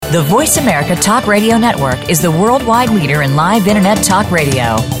The Voice America Talk Radio Network is the worldwide leader in live Internet talk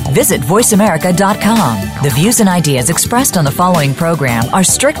radio. Visit voiceamerica.com. The views and ideas expressed on the following program are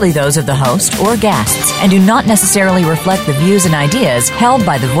strictly those of the host or guests and do not necessarily reflect the views and ideas held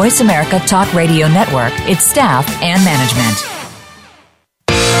by the Voice America Talk Radio Network, its staff, and management.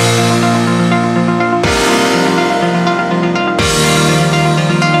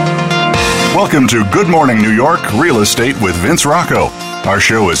 Welcome to Good Morning New York Real Estate with Vince Rocco. Our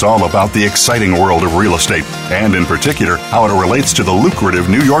show is all about the exciting world of real estate, and in particular, how it relates to the lucrative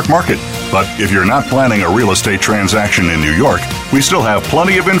New York market. But if you're not planning a real estate transaction in New York, we still have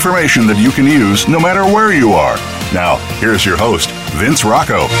plenty of information that you can use no matter where you are. Now, here's your host, Vince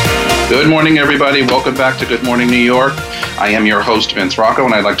Rocco. Good morning, everybody. Welcome back to Good Morning New York. I am your host, Vince Rocco,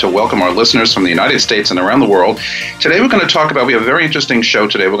 and I'd like to welcome our listeners from the United States and around the world. Today, we have a very interesting show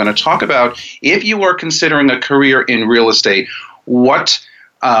today. We're going to talk about if you are considering a career in real estate, what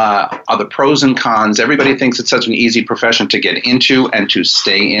are the pros and cons? Everybody thinks it's such an easy profession to get into and to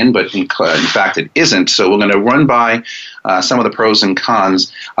stay in, but in fact it isn't. So we're going to run by some of the pros and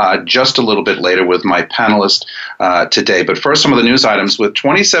cons just a little bit later with my panelist today. But first, some of the news items. With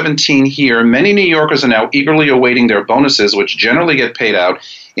 2017 here, many New Yorkers are now eagerly awaiting their bonuses, which generally get paid out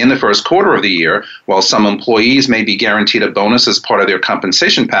in the first quarter of the year. While some employees may be guaranteed a bonus as part of their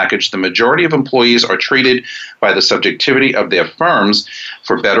compensation package, the majority of employees are treated by the subjectivity of their firms,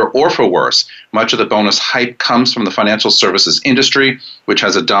 for better or for worse. Much of the bonus hype comes from the financial services industry, which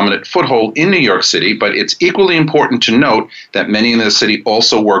has a dominant foothold in New York City, but it's equally important to note that many in the city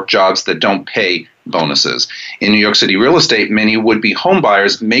also work jobs that don't pay bonuses. In New York City real estate, many would-be home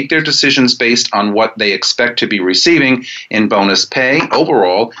buyers make their decisions based on what they expect to be receiving in bonus pay.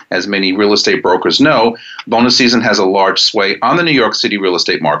 Overall, as many real estate brokers know, bonus season has a large sway on the New York City real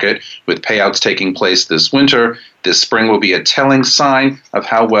estate market, with payouts taking place this winter. This spring will be a telling sign of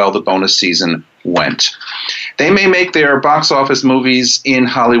how well the bonus season went. They may make their box office movies in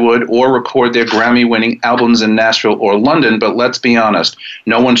Hollywood or record their Grammy-winning albums in Nashville or London, but let's be honest,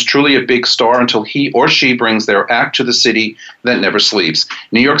 no one's truly a big star until he or she brings their act to the city that never sleeps.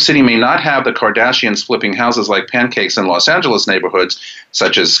 New York City may not have the Kardashians flipping houses like pancakes in Los Angeles neighborhoods,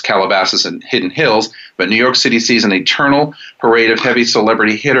 such as Calabasas and Hidden Hills, but New York City sees an eternal parade of heavy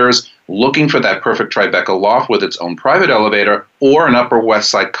celebrity hitters looking for that perfect Tribeca loft with its own private elevator, or an Upper West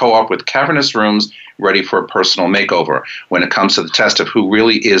Side co-op with cavernous rooms ready for a personal makeover. When it comes to the test of who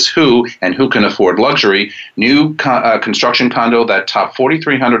really is who and who can afford luxury, new construction condo that top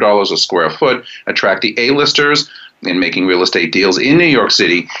 $4,300 a square foot attract the A-listers in making real estate deals in New York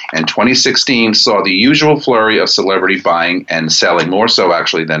City, and 2016 saw the usual flurry of celebrity buying and selling, more so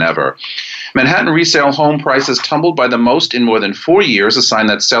actually than ever. Manhattan resale home prices tumbled by the most in more than 4 years, a sign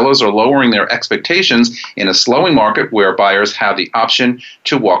that sellers are lowering their expectations in a slowing market where buyers have the option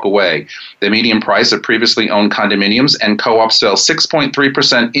to walk away. The median price of previously owned condominiums and co-ops fell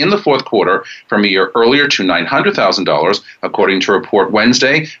 6.3% in the fourth quarter from a year earlier to $900,000, according to a report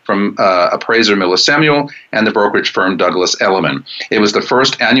Wednesday from appraiser Miller Samuel and the brokerage firm Douglas Elliman. It was the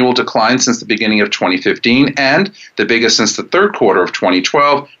first annual decline since the beginning of 2015 and the biggest since the third quarter of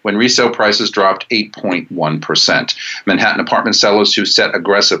 2012, when resale prices dropped 8.1%. Manhattan apartment sellers who set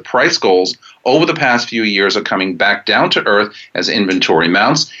aggressive price goals over the past few years are coming back down to earth as inventory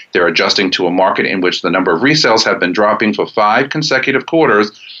mounts. They're adjusting to a market in which the number of resales have been dropping for 5 consecutive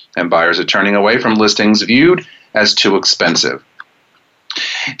quarters, and buyers are turning away from listings viewed as too expensive.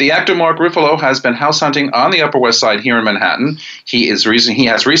 The actor Mark Ruffalo has been house hunting on the Upper West Side here in Manhattan. He has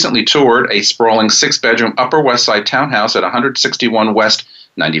recently toured a sprawling 6-bedroom Upper West Side townhouse at 161 West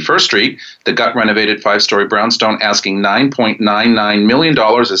 91st Street. The gut-renovated 5-story brownstone, asking $9.99 million,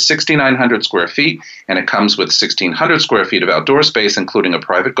 is 6,900 square feet, and it comes with 1,600 square feet of outdoor space, including a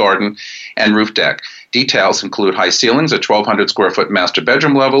private garden and roof deck. Details include high ceilings, a 1,200 square foot master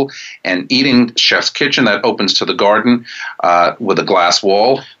bedroom level, an eating chef's kitchen that opens to the garden with a glass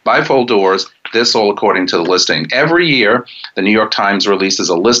wall, bifold doors. This all according to the listing. Every year, the New York Times releases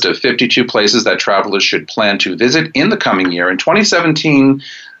a list of 52 places that travelers should plan to visit in the coming year. In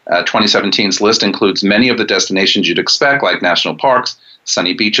 2017's list includes many of the destinations you'd expect, like national parks,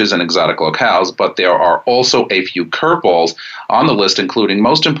 sunny beaches, and exotic locales, but there are also a few curveballs on the list, including,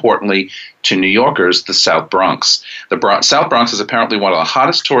 most importantly, to New Yorkers, the South Bronx. The South Bronx is apparently one of the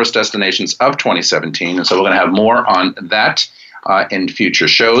hottest tourist destinations of 2017, and so we're going to have more on that in future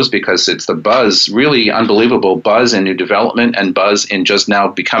shows, because it's the buzz, really unbelievable buzz in new development and buzz in just now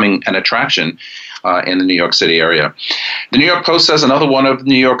becoming an attraction in the New York City area. The New York Post says another one of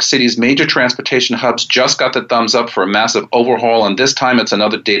New York City's major transportation hubs just got the thumbs up for a massive overhaul, and this time it's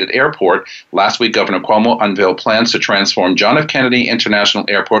another dated airport. Last week, Governor Cuomo unveiled plans to transform John F. Kennedy International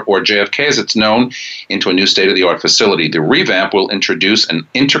Airport, or JFK as it's known, into a new state-of-the-art facility. The revamp will introduce an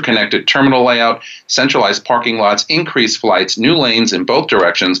interconnected terminal layout, centralized parking lots, increased flights, new lanes in both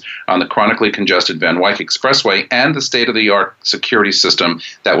directions on the chronically congested Van Wyck Expressway, and the state-of-the-art security system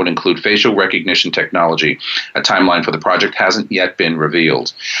that would include facial recognition technology. A timeline for the project hasn't yet been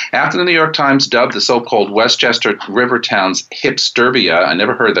revealed. After the New York Times dubbed the so-called Westchester River towns hipsterbia, I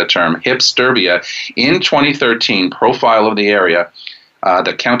never heard that term, hipsterbia, in 2013 profile of the area,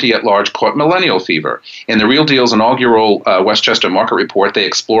 the county at large caught millennial fever. In the Real Deal's inaugural Westchester Market Report, they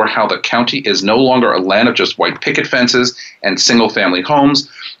explore how the county is no longer a land of just white picket fences and single-family homes.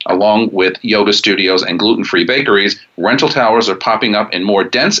 Along with yoga studios and gluten-free bakeries, rental towers are popping up in more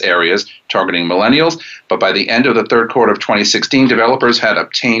dense areas targeting millennials. But by the end of the third quarter of 2016, developers had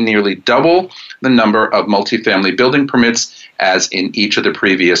obtained nearly double the number of multifamily building permits as in each of the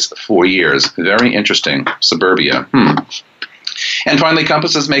previous 4 years. Very interesting. Suburbia. And finally,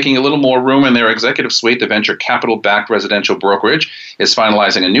 Compass is making a little more room in their executive suite. The venture capital-backed residential brokerage is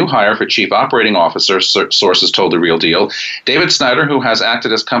finalizing a new hire for chief operating officer, sources told The Real Deal. David Snyder, who has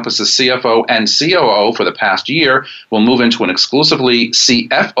acted as Compass's CFO and COO for the past year, will move into an exclusively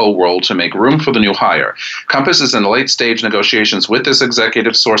CFO role to make room for the new hire. Compass is in late-stage negotiations with this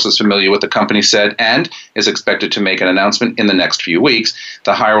executive, sources familiar with the company said, and is expected to make an announcement in the next few weeks.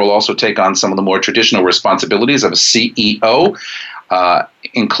 The hire will also take on some of the more traditional responsibilities of a CEO,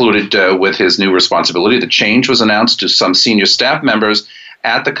 included with his new responsibility. The change was announced to some senior staff members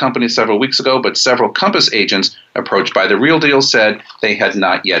at the company several weeks ago, but several Compass agents approached by The Real Deal said they had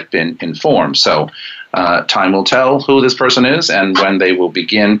not yet been informed. So time will tell who this person is and when they will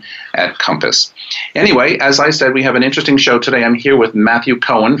begin at Compass. Anyway, as I said, we have an interesting show today. I'm here with Matthew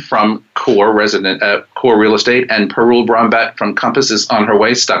Cohen from Core Real Estate, and Parul Brahmbhatt from Compass is on her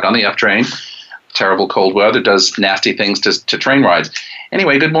way, stuck on the F train. Terrible cold weather does nasty things to train rides.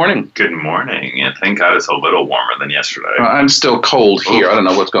 Anyway, good morning. Good morning. Yeah, thank God it's a little warmer than yesterday. I'm still cold here. I don't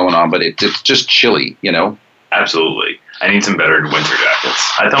know what's going on, but it's just chilly, you know? Absolutely. I need some better winter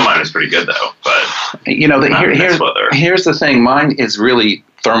jackets. I thought mine was pretty good, though. But here's the thing. Mine is really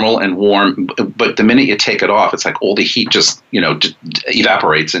thermal and warm, but the minute you take it off, it's like all the heat just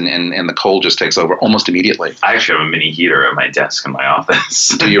evaporates and the cold just takes over almost immediately. I actually have a mini heater at my desk in my office.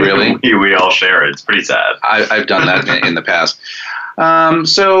 Do you really? we all share it. It's pretty sad. I've done that in the past.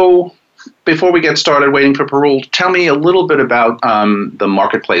 So before we get started waiting for Parul, tell me a little bit about the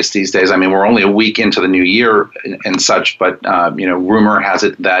marketplace these days. I mean, we're only a week into the new year and such, but rumor has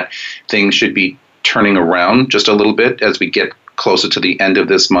it that things should be turning around just a little bit as we get closer to the end of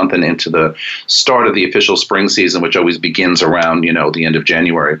this month and into the start of the official spring season, which always begins around, the end of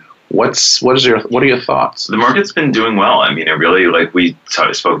January. What are your thoughts? The market's been doing well. I mean, it really, like we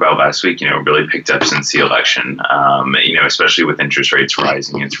spoke about last week, really picked up since the election. Especially with interest rates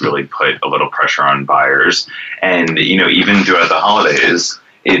rising, it's really put a little pressure on buyers. And, even throughout the holidays,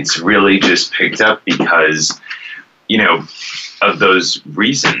 it's really just picked up because, of those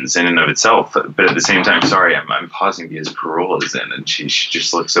reasons in and of itself. But at the same time, sorry, I'm pausing because Parul is in, and she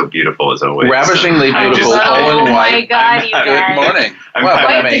just looks so beautiful as always. Ravishingly beautiful, all in white. Oh my God, you guys. Good morning.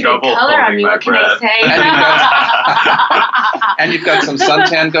 Quite a different color on me, what can I say? And you've got some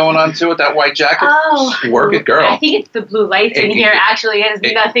suntan going on too with that white jacket. Oh, work it, girl. I think it's the blue lights in here. Actually, it has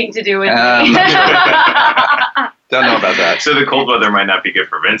nothing to do with me. Don't know about that. So the cold weather might not be good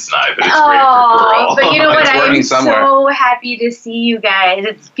for Vince and I, but it's great for Parul. But you know what? I'm somewhere. So happy to see you guys.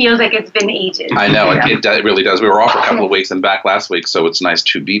 It feels like it's been ages. I know, it really does. We were off for a couple of weeks and back last week, so it's nice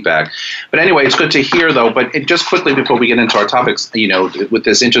to be back. But anyway, it's good to hear, though. But just quickly before we get into our topics, with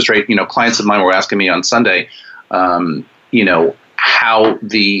this interest rate, clients of mine were asking me on Sunday, how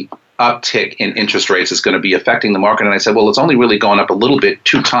the uptick in interest rates is going to be affecting the market. And I said, well, it's only really gone up a little bit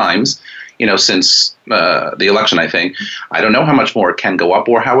 2 times. Since the election, I think. I don't know how much more it can go up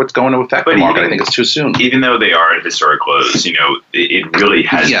or how it's going to affect the market. I think it's too soon. Even though they are at historic lows, it really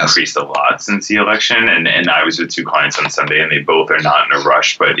has increased a lot since the election. And I was with 2 clients on Sunday, and they both are not in a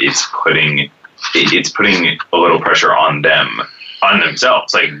rush, but it's putting a little pressure on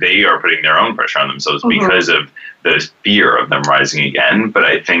themselves. Like they are putting their own pressure on themselves because of the fear of them rising again. But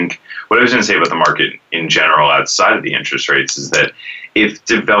I think what I was going to say about the market in general outside of the interest rates is that if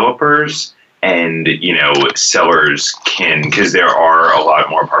developers and, sellers can, because there are a lot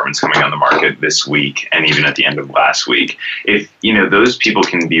more apartments coming on the market this week and even at the end of last week, if, those people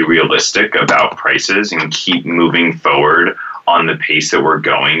can be realistic about prices and keep moving forward on the pace that we're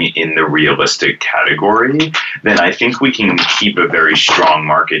going in the realistic category, then I think we can keep a very strong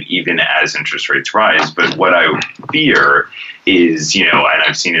market even as interest rates rise. But what I fear is, and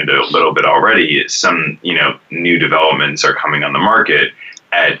I've seen it a little bit already, some, new developments are coming on the market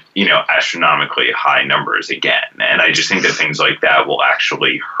at, astronomically high numbers again. And I just think that things like that will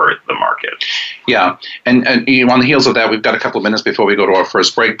actually hurt the market. Yeah. And on the heels of that, we've got a couple of minutes before we go to our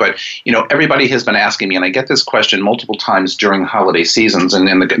first break. But, everybody has been asking me, and I get this question multiple times during holiday seasons. And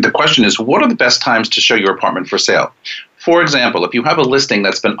the question is, what are the best times to show your apartment for sale? For example, if you have a listing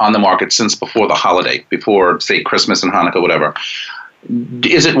that's been on the market since before the holiday, before, say, Christmas and Hanukkah, whatever,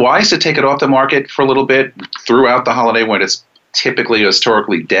 is it wise to take it off the market for a little bit throughout the holiday when it's typically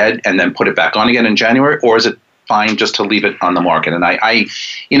historically dead and then put it back on again in January? Or is it fine just to leave it on the market? And I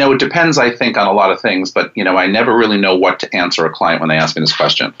it depends, I think, on a lot of things, but, I never really know what to answer a client when they ask me this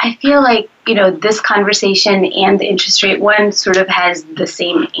question. I feel like, this conversation and the interest rate one sort of has the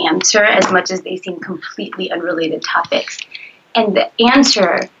same answer as much as they seem completely unrelated topics. And the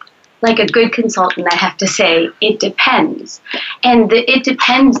answer, like a good consultant, I have to say, it depends. And the it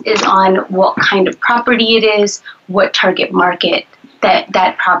depends is on what kind of property it is, what target market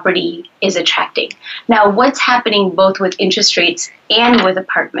that property is attracting. Now, what's happening both with interest rates and with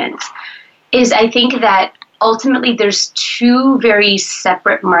apartments is I think that ultimately there's two very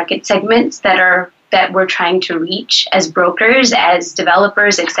separate market segments that we're trying to reach as brokers, as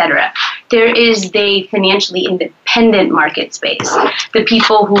developers, etc. There is the financially independent market space, the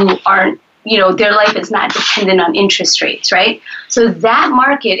people who aren't, their life is not dependent on interest rates, right? So that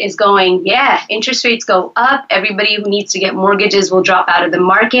market is going, interest rates go up, everybody who needs to get mortgages will drop out of the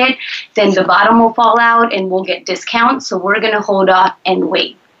market, then the bottom will fall out and we'll get discounts, so we're going to hold off and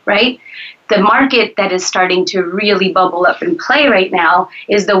wait, right? The market that is starting to really bubble up and play right now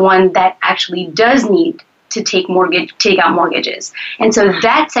is the one that actually does need to take out mortgages. And so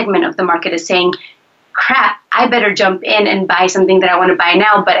that segment of the market is saying, crap, I better jump in and buy something that I want to buy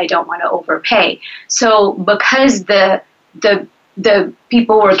now, but I don't want to overpay. So because the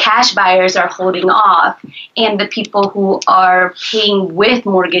people who are cash buyers are holding off, and the people who are paying with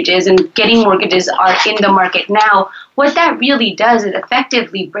mortgages and getting mortgages are in the market now, what that really does is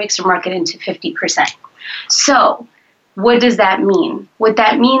effectively breaks the market into 50%. So what does that mean? What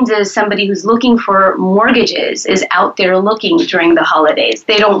that means is somebody who's looking for mortgages is out there looking during the holidays.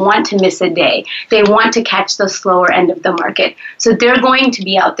 They don't want to miss a day. They want to catch the slower end of the market. So they're going to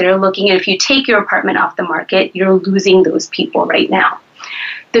be out there looking. And if you take your apartment off the market, you're losing those people right now.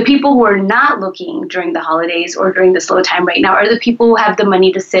 The people who are not looking during the holidays or during the slow time right now are the people who have the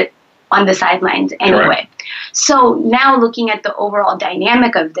money to sit on the sidelines anyway. Correct. So now looking at the overall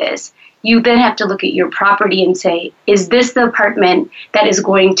dynamic of this, you then have to look at your property and say, is this the apartment that is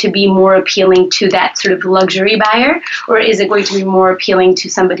going to be more appealing to that sort of luxury buyer, or is it going to be more appealing to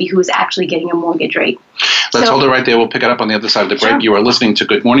somebody who is actually getting a mortgage rate? Let's hold it right there. We'll pick it up on the other side of the break. Sure. You are listening to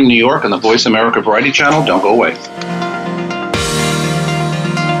Good Morning New York on the Voice America Variety Channel. Don't go away.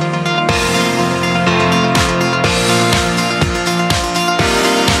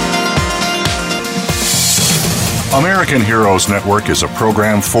 American Heroes Network is a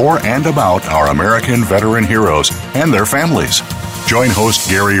program for and about our American veteran heroes and their families. Join host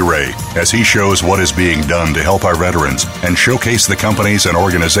Gary Ray as he shows what is being done to help our veterans and showcase the companies and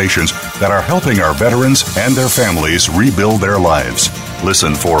organizations that are helping our veterans and their families rebuild their lives.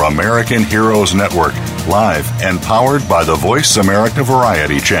 Listen for American Heroes Network, live and powered by the Voice America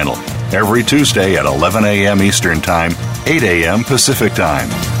Variety Channel, every Tuesday at 11 a.m. Eastern Time, 8 a.m. Pacific Time.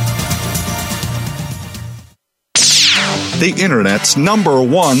 The Internet's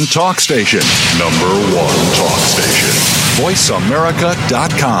 #1 talk station. #1 talk station.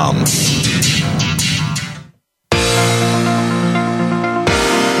 VoiceAmerica.com.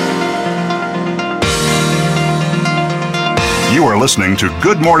 You are listening to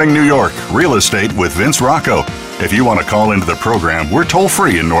Good Morning New York, Real Estate with Vince Rocco. If you want to call into the program, we're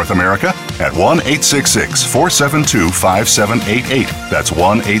toll-free in North America at 1-866-472-5788. That's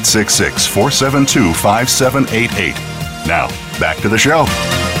 1-866-472-5788. Now, back to the show.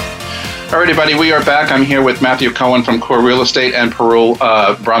 All right, everybody, we are back. I'm here with Matthew Cohen from Core Real Estate and Parul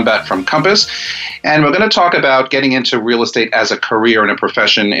Brombat from Compass. And we're going to talk about getting into real estate as a career and a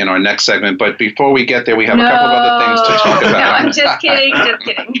profession in our next segment. But before we get there, we have a couple of other things to talk about. No, I'm just kidding, just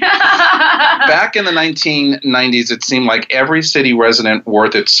kidding. Back in the 1990s, it seemed like every city resident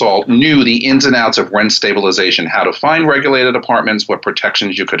worth its salt knew the ins and outs of rent stabilization, how to find regulated apartments, what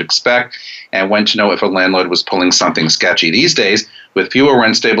protections you could expect, and when to know if a landlord was pulling something sketchy. These days, with fewer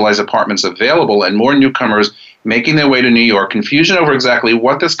rent-stabilized apartments available and more newcomers making their way to New York. Confusion over exactly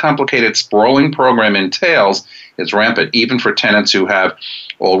what this complicated, sprawling program entails is rampant, even for tenants who have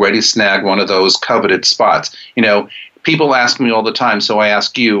already snagged one of those coveted spots. People ask me all the time, so I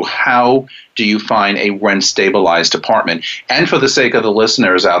ask you, how do you find a rent-stabilized apartment? And for the sake of the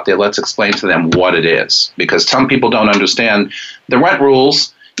listeners out there, let's explain to them what it is, because some people don't understand the rent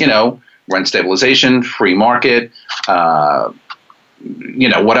rules, rent stabilization, free market,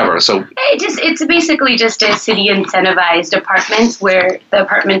 whatever. So it's basically just a city incentivized apartments where the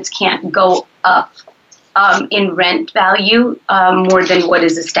apartments can't go up in rent value more than what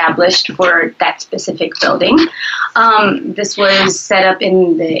is established for that specific building. This was set up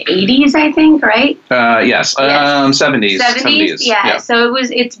in the 80s, I think, right? Yes. 70s. 70s, yeah. So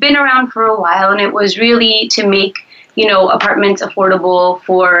it's been around for a while, and it was really to make apartments affordable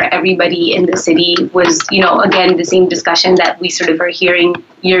for everybody in the city. Was, again, the same discussion that we sort of are hearing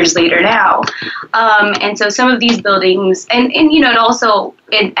years later now. And so some of these buildings, and it also,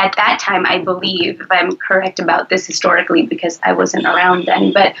 at that time, I believe, if I'm correct about this historically, because I wasn't around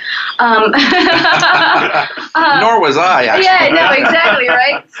then, but... Nor was I, actually. Yeah, no, exactly,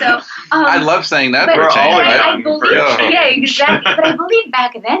 right? So I love saying that. We're all I believe, yeah, exactly. But I believe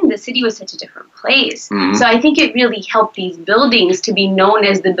back then, the city was such a different place. Mm-hmm. So I think it really helped these buildings to be known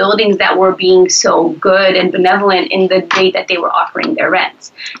as the buildings that were being so good and benevolent in the way that they were offering their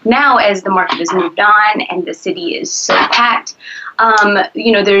rents. Now, as the market has moved on and the city is so packed,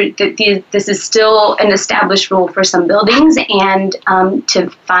 this is still an established rule for some buildings, and to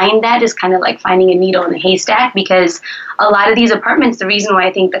find that is kind of like finding a needle in a haystack, because a lot of these apartments, the reason why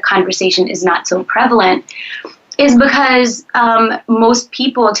I think the conversation is not so prevalent is because most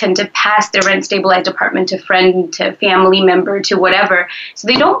people tend to pass their rent-stabilized apartment to friend, to family member, to whatever. So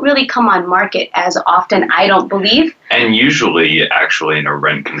they don't really come on market as often, I don't believe. And usually, actually, in a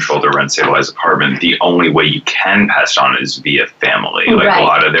rent-controlled or rent-stabilized apartment, the only way you can pass it on is via family. Like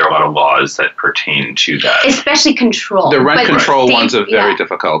right. There are a lot of laws that pertain to that. Especially control. The rent control ones are very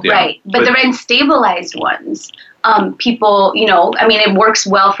difficult. Yeah. Right. But the rent-stabilized ones, people, it works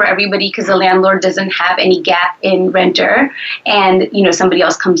well for everybody because the landlord doesn't have any gap in renter, and, somebody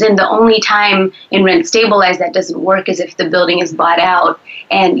else comes in. The only time in rent stabilized that doesn't work is if the building is bought out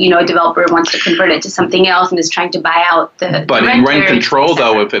and, a developer wants to convert it to something else and is trying to buy out the But in rent control,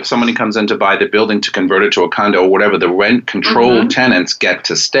 though, if somebody comes in to buy the building to convert it to a condo or whatever, the rent control tenants get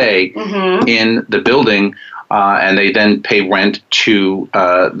to stay in the building. And they then pay rent to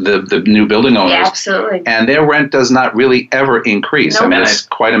the new building owners. Yeah, absolutely. And their rent does not really ever increase. Nope. It's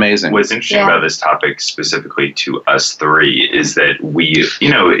quite amazing. What's interesting about this topic specifically to us three is that we,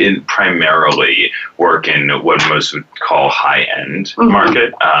 primarily work in what most would call high-end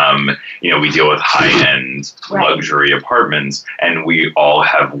market. We deal with high-end luxury apartments, and we all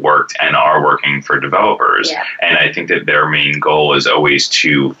have worked and are working for developers. Yeah. And I think that their main goal is always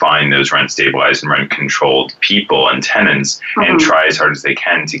to find those rent-stabilized and rent-controlled people and tenants and try as hard as they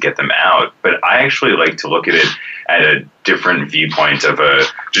can to get them out. But I actually like to look at it at a different viewpoint of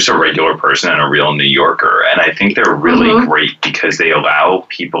just a regular person and a real New Yorker. And I think they're really great because they allow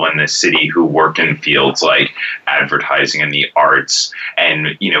people in this city who work in fields like advertising and the arts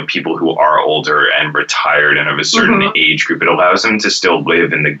and, people who are older and retired and of a certain age group. It allows them to still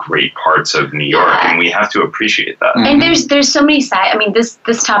live in the great parts of New York, and we have to appreciate that. And there's so many sides.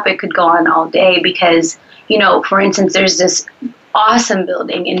 This topic could go on all day because, for instance, there's this awesome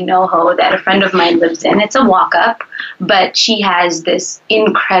building in NoHo that a friend of mine lives in. It's a walk-up, but she has this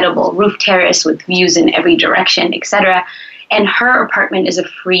incredible roof terrace with views in every direction, etc. And her apartment is a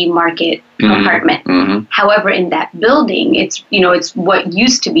free market apartment. However, in that building, it's what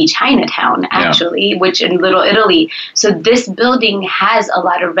used to be Chinatown, actually, which in Little Italy. So this building has a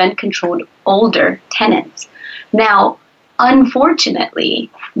lot of rent-controlled older tenants. Now, unfortunately,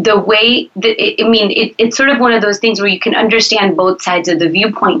 the way that it's sort of one of those things where you can understand both sides of the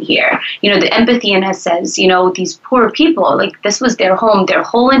viewpoint here. The empathy in us says, these poor people, like this was their home their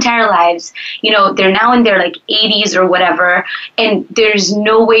whole entire lives. They're now in their 80s or whatever, and there's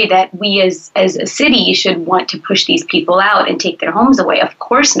no way that we as a city should want to push these people out and take their homes away. Of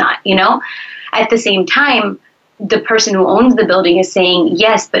course not. At the same time, the person who owns the building is saying,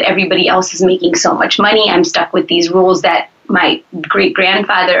 yes, but everybody else is making so much money. I'm stuck with these rules that my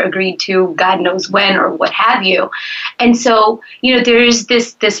great-grandfather agreed to, God knows when or what have you. And so, there's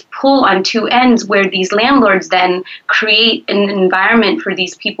this pull on two ends where these landlords then create an environment for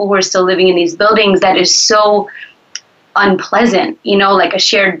these people who are still living in these buildings that is so unpleasant, like a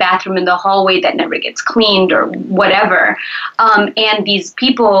shared bathroom in the hallway that never gets cleaned or whatever. And these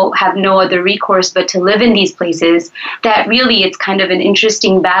people have no other recourse but to live in these places. That really, it's kind of an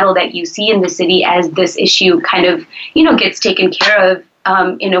interesting battle that you see in the city as this issue kind of, gets taken care of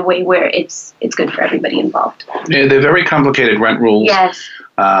in a way where it's good for everybody involved. Yeah, they're very complicated rent rules. Yes.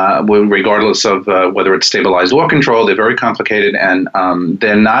 Regardless of whether it's stabilized or controlled, they're very complicated, and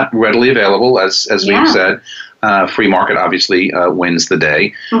they're not readily available, as we've said. Free market obviously wins the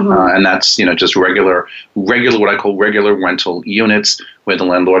day, and that's just regular what I call regular rental units where the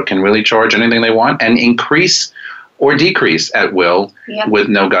landlord can really charge anything they want and increase or decrease at will with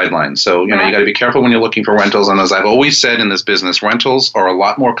no guidelines. So you got to be careful when you're looking for rentals. And as I've always said in this business, rentals are a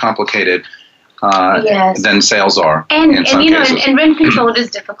lot more complicated than sales are. And rent control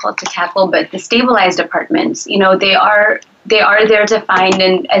is difficult to tackle, but the stabilized apartments, they are there to find,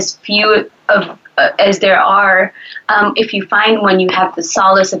 and as few of as there are, if you find one, you have the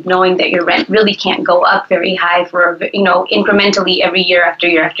solace of knowing that your rent really can't go up very high for, incrementally every year after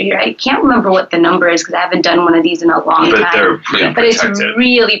year after year. I can't remember what the number is because I haven't done one of these in a long time. But it's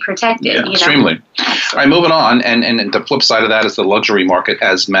really protected. Yeah, extremely. All right, moving on. And the flip side of that is the luxury market,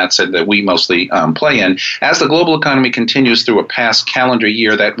 as Matt said, that we mostly play in. As the global economy continues through a past calendar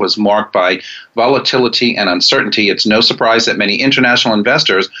year that was marked by volatility and uncertainty, it's no surprise that many international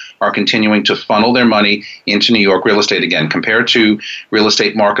investors are continuing to funnel their money into New York real estate again. Compared to real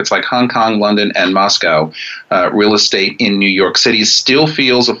estate markets like Hong Kong, London, and Moscow, real estate in New York City still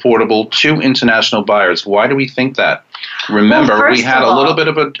feels affordable to international buyers. Why do we think that? Remember, we had a little bit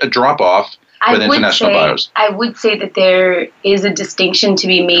of a drop-off with international buyers. I would say that there is a distinction to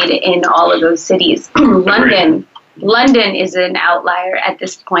be made in all of those cities. London is an outlier at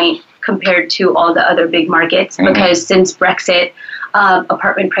this point compared to all the other big markets because since Brexit,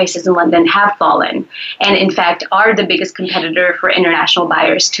 apartment prices in London have fallen, and in fact are the biggest competitor for international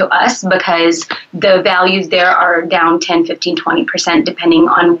buyers to us because the values there are down 10, 15, 20% depending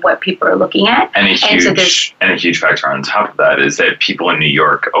on what people are looking at. And a huge factor on top of that is that people in New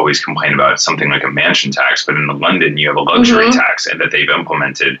York always complain about something like a mansion tax, but in London you have a luxury tax and that they've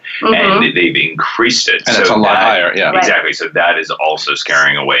implemented and they've increased it. And so it's a lot higher, yeah. Exactly. So that is also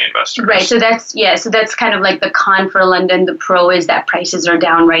scaring away investors. Right. So that's kind of like the con for London. The pro is that prices are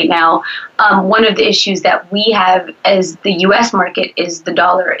down right now. One of the issues that we have as the U.S. market is the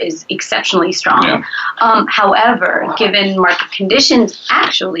dollar is exceptionally strong. Yeah. However, given market conditions,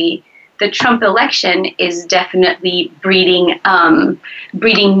 actually, the Trump election is definitely breeding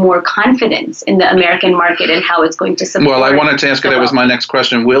more confidence in the American market and how it's going to support. Well, I wanted to ask you, that was my next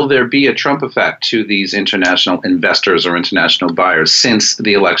question. Will there be a Trump effect to these international investors or international buyers since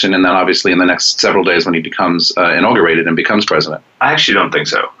the election, and then obviously in the next several days when he becomes inaugurated and becomes president? I actually don't think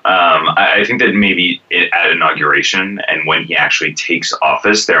so. I think that maybe at inauguration and when he actually takes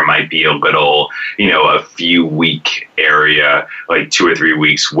office, there might be a little, a few week area, like 2 or 3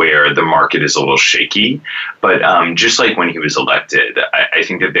 weeks, where the market is a little shaky. But just like when he was elected, I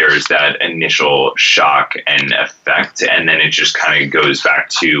think that there's that initial shock and effect, and then it just kind of goes back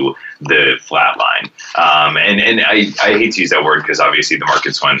to the flat line. And I hate to use that word because obviously the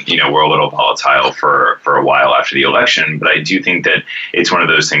markets went, were a little volatile for a while after the election. But I do think that it's one of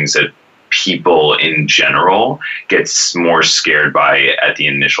those things that people in general gets more scared by at the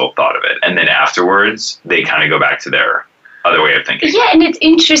initial thought of it. And then afterwards, they kind of go back to their other way of thinking. Yeah, and it's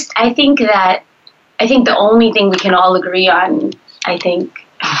interesting. I think the only thing we can all agree on, did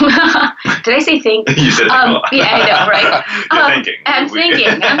I say think? You said think a lot. Yeah, I know, right? You're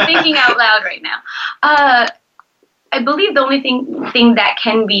thinking. I'm thinking out loud right now. I believe the only thing that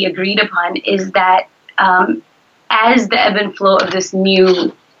can be agreed upon is that as the ebb and flow of this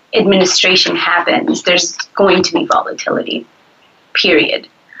new administration happens, there's going to be volatility, period.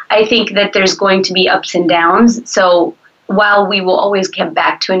 I think that there's going to be ups and downs. So while we will always get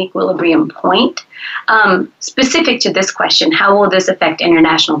back to an equilibrium point, specific to this question, how will this affect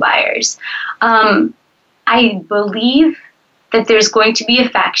international buyers? I believe that there's going to be a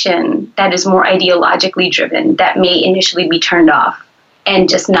faction that is more ideologically driven that may initially be turned off and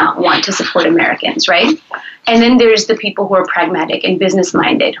just not want to support Americans, right? And then there's the people who are pragmatic and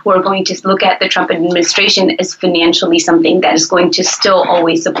business-minded, who are going to look at the Trump administration as financially something that is going to still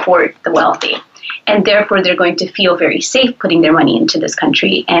always support the wealthy. And therefore, they're going to feel very safe putting their money into this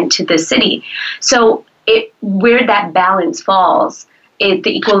country and to this city. So where that balance falls,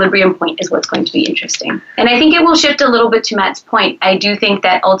 the equilibrium point is what's going to be interesting. And I think it will shift a little bit to Matt's point. I do think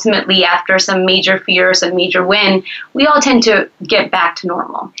that ultimately after some major fear, some major win, we all tend to get back to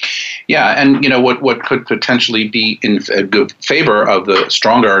normal. Yeah, and what could potentially be in good favor of the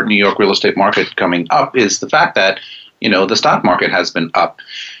stronger New York real estate market coming up is the fact that the stock market has been up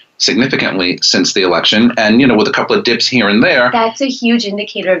significantly since the election, and with a couple of dips here and there. That's a huge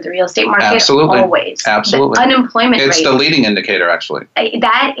indicator of the real estate market. Absolutely. Always. Absolutely. The unemployment rate. It's the leading indicator, actually.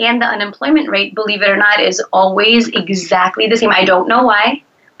 That and the unemployment rate, believe it or not, is always exactly the same. I don't know why,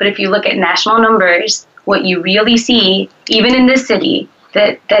 but if you look at national numbers, what you really see, even in this city,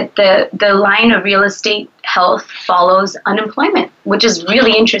 that the line of real estate health follows unemployment, which is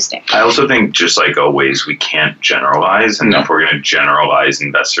really interesting. I also think, just like always, we can't generalize. And if we're going to generalize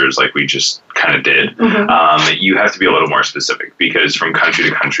investors like we just kind of did, you have to be a little more specific, because from country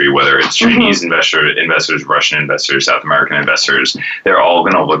to country, whether it's Chinese investors, Russian investors, South American investors, they're all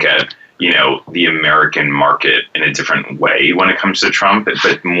going to look at the American market in a different way when it comes to Trump,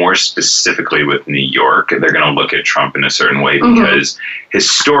 but more specifically with New York, they're going to look at Trump in a certain way because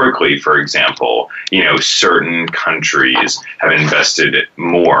historically, for example, certain countries have invested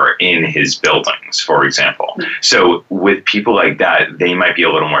more in his buildings, for example. So with people like that, they might be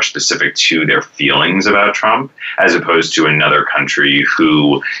a little more specific to their feelings about Trump, as opposed to another country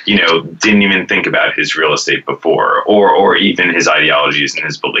who, didn't even think about his real estate before, or even his ideologies and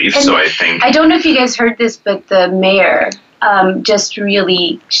his beliefs. And so I don't know if you guys heard this, but the mayor just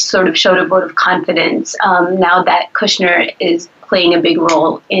really sort of showed a vote of confidence now that Kushner is playing a big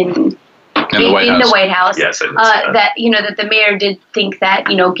role in the White House. Yes, I that the mayor did think that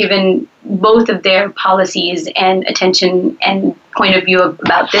given both of their policies and attention and point of view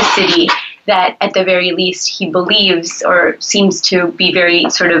about this city, that at the very least he believes or seems to be very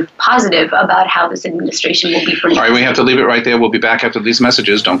sort of positive about how this administration will be for New York. All right, we have to leave it right there. We'll be back after these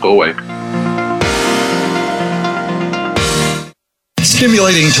messages. Don't go away.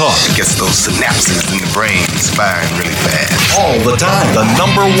 Stimulating talk gets those synapses in the brain firing really fast. all the time. The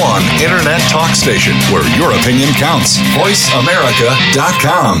 #1 internet talk station where your opinion counts.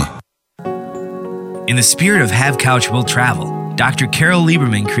 VoiceAmerica.com. In the spirit of Have Couch Will Travel, Dr. Carol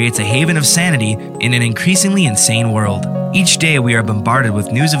Lieberman creates a haven of sanity in an increasingly insane world. Each day we are bombarded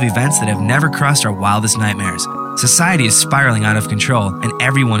with news of events that have never crossed our wildest nightmares. Society is spiraling out of control and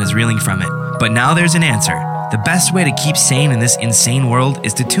everyone is reeling from it. But now there's an answer. The best way to keep sane in this insane world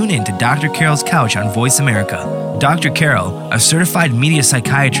is to tune in to Dr. Carol's Couch on Voice America. Dr. Carol, a certified media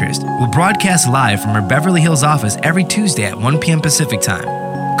psychiatrist, will broadcast live from her Beverly Hills office every Tuesday at 1 p.m. Pacific Time.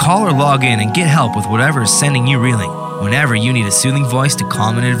 Call or log in and get help with whatever is sending you reeling, whenever you need a soothing voice to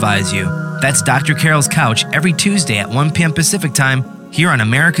calm and advise you. That's Dr. Carol's Couch every Tuesday at 1 p.m. Pacific Time here on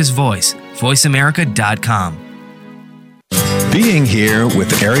America's Voice, VoiceAmerica.com. Being Here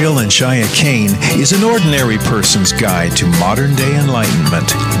with Ariel and Shia Kane is an ordinary person's guide to modern-day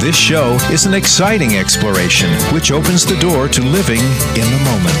enlightenment. This show is an exciting exploration which opens the door to living in the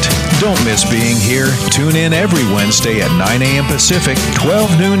moment. Don't miss Being Here. Tune in every Wednesday at 9 a.m. Pacific,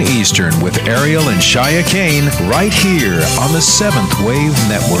 12 noon Eastern with Ariel and Shia Kane right here on the Seventh Wave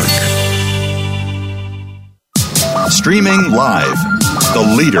Network. Streaming live. The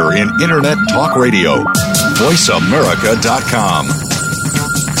leader in internet talk radio. VoiceAmerica.com.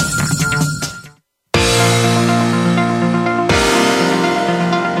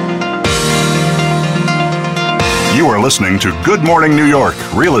 You are listening to Good Morning New York,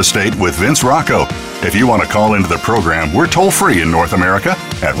 Real Estate with Vince Rocco. If you want to call into the program, we're toll-free in North America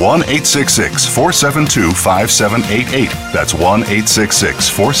at 1-866-472-5788. That's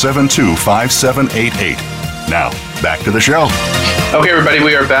 1-866-472-5788. Now, back to the show. Okay, everybody,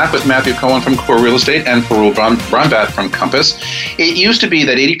 we are back with Matthew Cohen from Core Real Estate and Farul Brombat from Compass. It used to be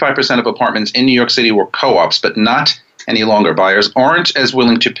that 85% of apartments in New York City were co-ops, but not any longer. Buyers aren't as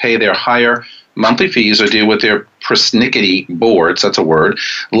willing to pay their higher monthly fees or deal with their persnickety boards, that's a word.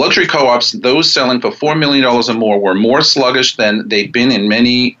 Luxury co-ops, those selling for $4 million or more, were more sluggish than they've been in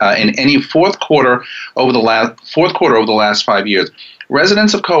any fourth quarter over the last 5 years.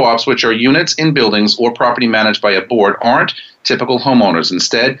 Residents of co-ops, which are units in buildings or property managed by a board, aren't typical homeowners.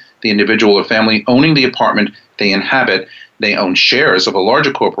 Instead, the individual or family owning the apartment they inhabit, they own shares of a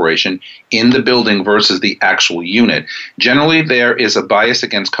larger corporation in the building versus the actual unit. Generally, there is a bias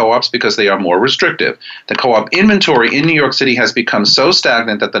against co-ops because they are more restrictive. The co-op inventory in New York City has become so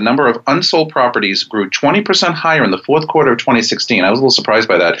stagnant that the number of unsold properties grew 20% higher in the fourth quarter of 2016. I was a little surprised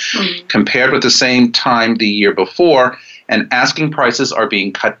by that, compared with the same time the year before, and asking prices are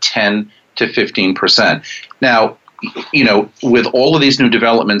being cut 10 to 15%. Now, with all of these new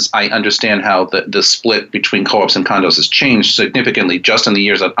developments, I understand how the split between co-ops and condos has changed significantly just in the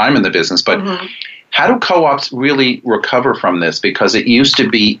years that I'm in the business. But how do co-ops really recover from this? Because it used to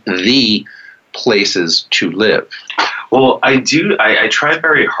be the places to live. Well, I do. I try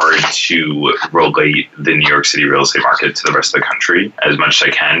very hard to relate the New York City real estate market to the rest of the country as much as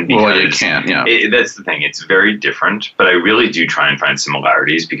I can. Well, you can, yeah. That's the thing. It's very different, but I really do try and find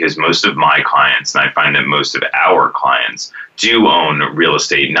similarities because most of my clients, and I find that most of our clients, do own real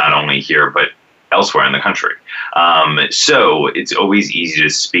estate, not only here, but elsewhere in the country. So it's always easy to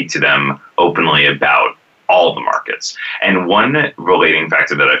speak to them openly about all the markets. And one relating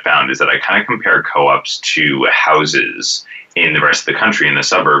factor that I found is that I kind of compare co-ops to houses in the rest of the country, in the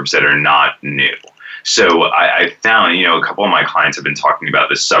suburbs that are not new. So I found, a couple of my clients have been talking about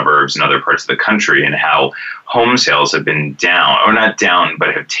the suburbs and other parts of the country and how home sales have been down, or not down,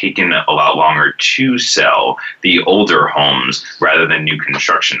 but have taken a lot longer to sell the older homes rather than new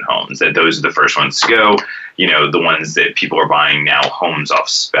construction homes. That those are the first ones to go. The ones that people are buying now, homes off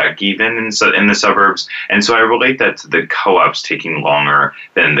spec even in the suburbs. And so I relate that to the co-ops taking longer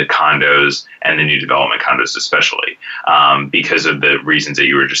than the condos and the new development condos especially, because of the reasons that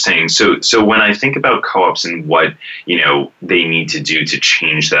you were just saying. So when I think about co-ops and what, they need to do to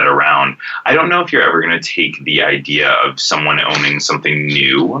change that around, I don't know if you're ever going to take the idea of someone owning something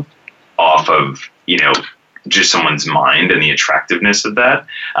new off of, just someone's mind and the attractiveness of that,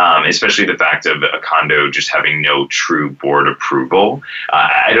 especially the fact of a condo just having no true board approval.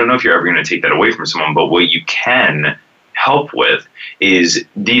 I don't know if you're ever going to take that away from someone, but what you can help with is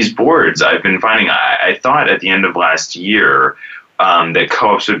these boards. I've been finding, I thought at the end of last year, that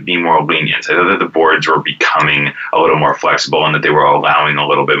co-ops would be more lenient. I thought that the boards were becoming a little more flexible and that they were allowing a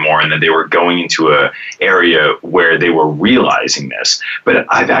little bit more and that they were going into a area where they were realizing this. But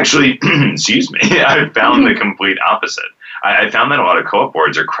I've actually, I've found the complete opposite. I found that a lot of co-op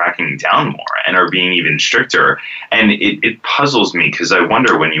boards are cracking down more and are being even stricter. And it puzzles me because I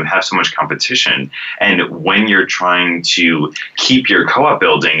wonder, when you have so much competition and when you're trying to keep your co-op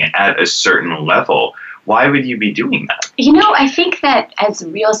building at a certain level, why would you be doing that? I think that as a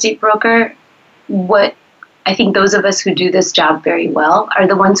real estate broker, what I think those of us who do this job very well are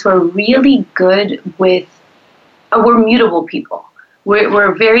the ones who are really good with, we're mutable people.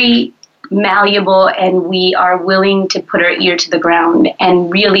 We're very malleable and we are willing to put our ear to the ground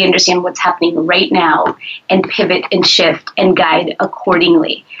and really understand what's happening right now and pivot and shift and guide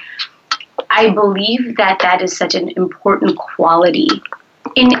accordingly. I believe that that is such an important quality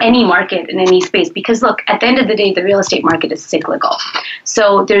in any market, in any space, because look, at the end of the day, the real estate market is cyclical.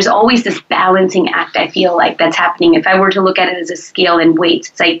 So there's always this balancing act, I feel like, that's happening. If I were to look at it as a scale and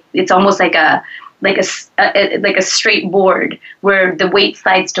weights, it's almost like a straight board where the weight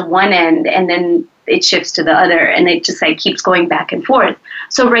slides to one end and then it shifts to the other, and it just keeps going back and forth.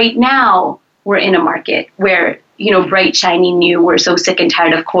 So right now we're in a market where, bright, shiny, new, we're so sick and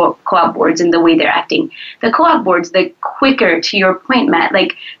tired of co-op boards and the way they're acting. The co-op boards, the quicker, to your point, Matt,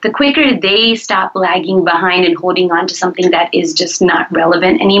 the quicker they stop lagging behind and holding on to something that is just not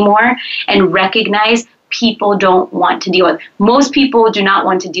relevant anymore and recognize people don't want to deal with. Most people do not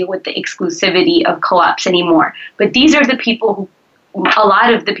want to deal with the exclusivity of co-ops anymore. But these are the people who, a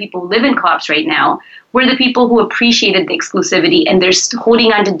lot of the people who live in co-ops right now, were the people who appreciated the exclusivity, and they're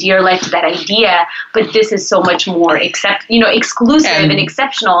holding on to dear life to that idea. But this is so much more exclusive and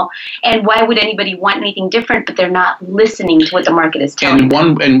exceptional. And why would anybody want anything different? But they're not listening to what the market is telling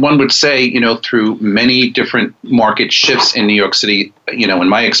them. And one would say, through many different market shifts in New York City, in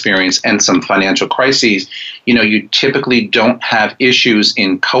my experience, and some financial crises, you typically don't have issues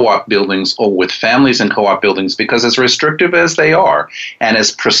in co-op buildings or with families in co-op buildings, because as restrictive as they are and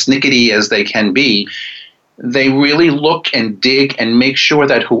as persnickety as they can be, they really look and dig and make sure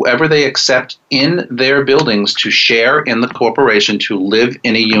that whoever they accept in their buildings to share in the corporation, to live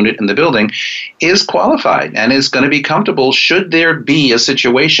in a unit in the building, is qualified and is going to be comfortable should there be a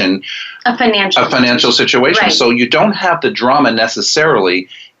situation, a financial situation. Right. So you don't have the drama necessarily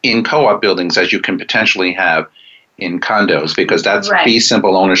in co-op buildings as you can potentially have in condos, because that's fee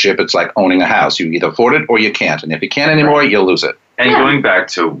simple ownership. It's like owning a house. You either afford it or you can't. And if you can't anymore, you'll lose it. And going back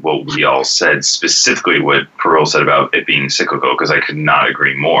to what we all said, specifically what Parul said about it being cyclical, because I could not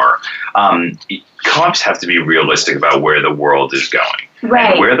agree more, co-ops have to be realistic about where the world is going.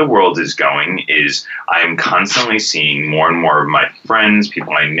 Right. And where the world is going is, I'm constantly seeing more and more of my friends,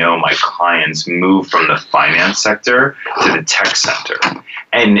 people I know, my clients move from the finance sector to the tech sector.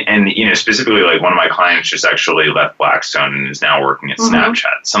 And specifically, one of my clients just actually left Blackstone and is now working at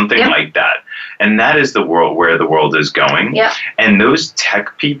Snapchat, something like that. And that is the world where the world is going. Yep. And those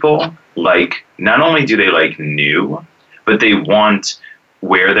tech people, not only do they like new, but they want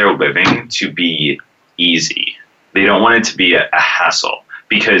where they're living to be easy. They don't want it to be a hassle,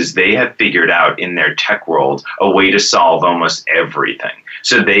 because they have figured out in their tech world a way to solve almost everything.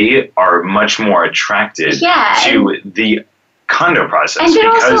 So they are much more attracted to the condo process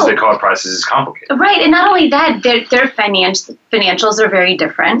because the co-op process is complicated. Right, and not only that, their financials are very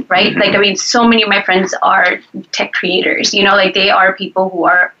different, right? Like, I mean, so many of my friends are tech creators, you know, like they are people who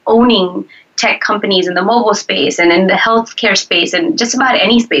are owning tech companies in the mobile space and in the healthcare space and just about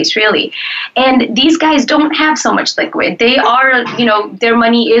any space, really. And these guys don't have so much liquid. They are, you know, their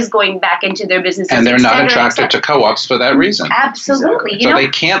money is going back into their businesses. And they're not attracted to co-ops for that reason. Absolutely. Exactly. So they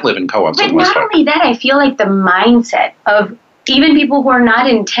can't live in co-ops. But not only that, I feel like the mindset of even people who are not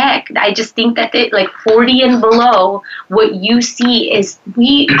in tech, I just think that they, like 40 and below, what you see is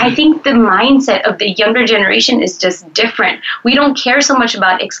I think the mindset of the younger generation is just different. We don't care so much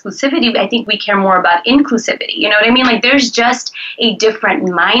about exclusivity. I think we care more about inclusivity. You know what I mean? Like there's just a different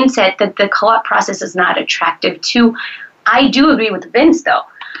mindset that the co-op process is not attractive to. I do agree with Vince, though.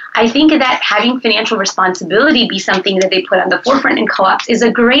 I think that having financial responsibility be something that they put on the forefront in co-ops is a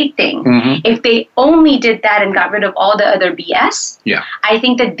great thing. If they only did that and got rid of all the other BS, I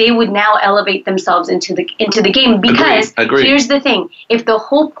think that they would now elevate themselves into the game. Because here's the thing: if the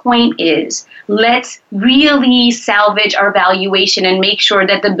whole point is let's really salvage our valuation and make sure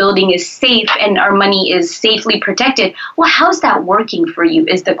that the building is safe and our money is safely protected, well, how's that working for you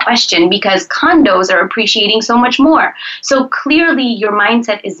is the question, because condos are appreciating so much more. So clearly your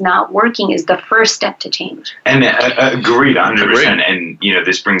mindset is not working is the first step to change. And agreed 100%. And, you know,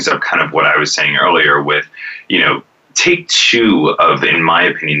 this brings up kind of what I was saying earlier with, you know, take two of, in my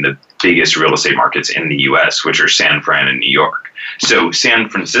opinion, the biggest real estate markets in the U.S., which are San Fran and New York. So San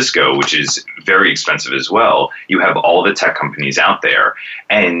Francisco, which is very expensive as well, you have all the tech companies out there.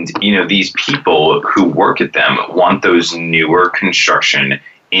 And, you know, these people who work at them want those newer construction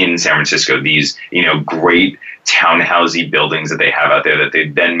in San Francisco, these, you know, great townhousey buildings that they have out there that they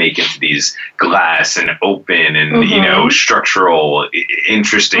then make into these glass and open and, you know, structural,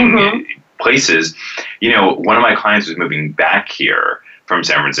 interesting places. You know, one of my clients was moving back here from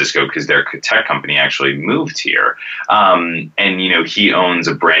San Francisco because their tech company actually moved here. And, you know, he owns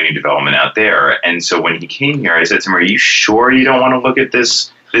a brand new development out there. And so when he came here, I said to him, are you sure you don't want to look at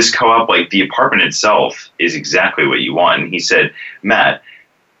this co-op? Like, the apartment itself is exactly what you want. And he said, Matt,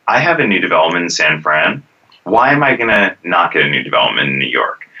 I have a new development in San Fran. Why am I going to not get a new development in New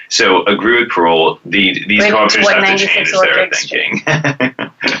York? So agree with Parole. These co-ops just have to change their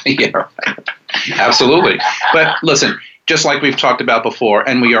thinking. Yeah, absolutely. But listen, just like we've talked about before,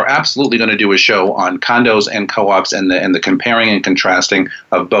 and we are absolutely going to do a show on condos and co-ops and the comparing and contrasting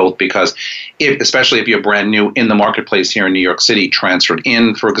of both, because especially if you're brand new in the marketplace here in New York City, transferred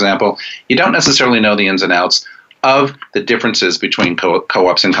in, for example, you don't necessarily know the ins and outs of the differences between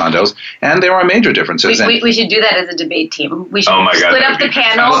co-ops and condos, and there are major differences. We should do that as a debate team. We should split up the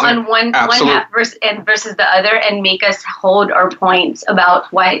panel on one half versus the other, and make us hold our points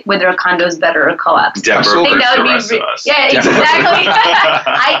about whether a condo is better or co-ops. Absolutely. Yeah, exactly.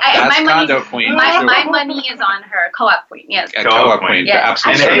 My my money is on her. Co-op queen. Yes. Co-op queen. Yes.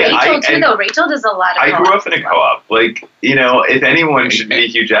 Absolutely. Rachel too, though. Rachel does a lot of. I grew up in a co-op. Like, you know, if anyone should be a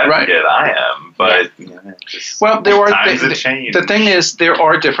huge advocate, I am. But well, there are the thing is there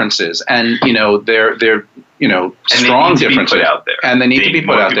are differences, and you know they're you know, strong differences out there, and they need to be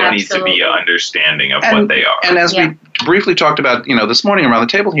put out there. There needs to be an understanding of what they are. And as we briefly talked about, you know, this morning around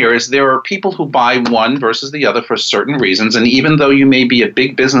the table here, is there are people who buy one versus the other for certain reasons. And even though you may be a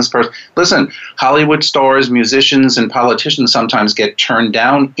big business person, listen, Hollywood stars, musicians, and politicians sometimes get turned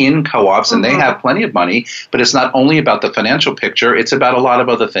down in co-ops, and they have plenty of money. But it's not only about the financial picture; it's about a lot of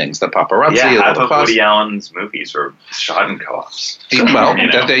other things. The paparazzi, half of Woody Allen's movies were shot in co-ops. Well, you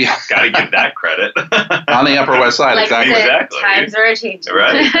know, they got to give that credit. On the Upper West Side, like exactly. Times are changing,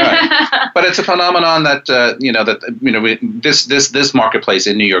 right? But it's a phenomenon that this marketplace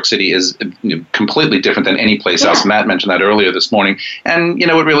in New York City is completely different than any place else. Matt mentioned that earlier this morning, and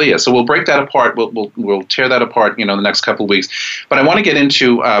it really is. So we'll break that apart. We'll tear that apart, the next couple of weeks. But I want to get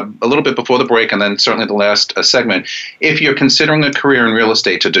into a little bit before the break, and then certainly the last segment. If you're considering a career in real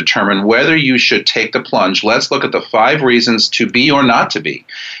estate to determine whether you should take the plunge, let's look at the 5 reasons to be or not to be,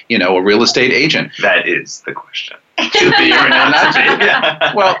 a real estate agent. That is the question. To be or not to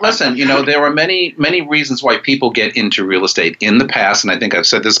be. Well, listen, there are many, many reasons why people get into real estate. In the past, and I think I've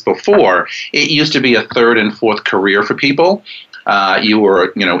said this before, it used to be a 3rd and 4th career for people. You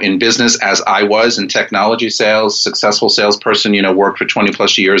were, in business, as I was, in technology sales, successful salesperson, worked for 20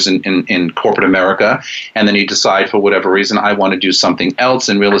 plus years in corporate America. And then you decide, for whatever reason, I want to do something else,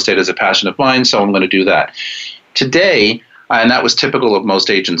 and real estate is a passion of mine, so I'm going to do that. Today, and that was typical of most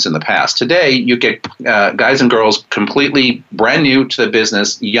agents in the past. Today, you get guys and girls completely brand new to the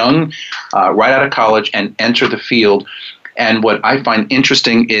business, young, right out of college, and enter the field. And what I find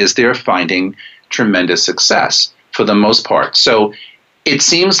interesting is they're finding tremendous success for the most part. So it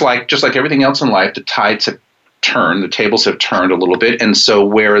seems like, just like everything else in life, the tides have turned, the tables have turned a little bit. And so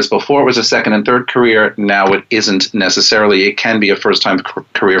whereas before it was a second and third career, now it isn't necessarily. It can be a first-time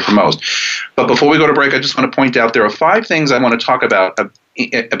career for most. But before we go to break, I just want to point out there are 5 things I want to talk about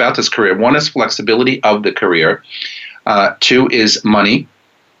this career. 1 is flexibility of the career. 2 is money.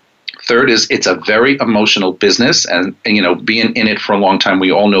 3rd is it's a very emotional business, and being in it for a long time,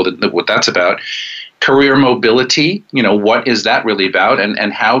 we all know that what that's about. Career mobility, what is that really about,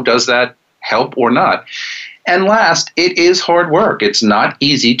 and how does that help or not? And last, it is hard work. It's not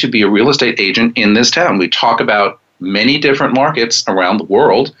easy to be a real estate agent in this town. We talk about many different markets around the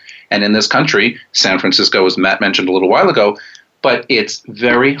world and in this country, San Francisco, as Matt mentioned a little while ago, but it's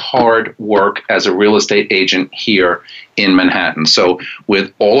very hard work as a real estate agent here in Manhattan. So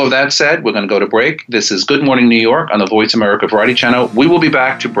with all of that said, we're going to go to break. This is Good Morning New York on the Voice America Variety Channel. We will be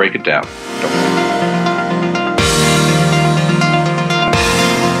back to break it down.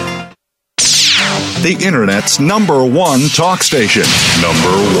 The Internet's #1 talk station.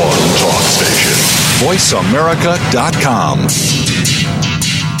 #1 talk station. VoiceAmerica.com.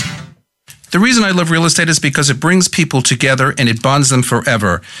 The reason I love real estate is because it brings people together and it bonds them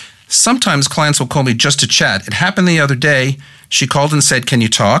forever. Sometimes clients will call me just to chat. It happened the other day. She called and said, "Can you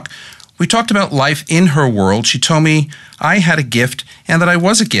talk?" We talked about life in her world. She told me I had a gift and that I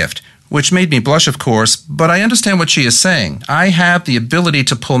was a gift, which made me blush, of course, but I understand what she is saying. I have the ability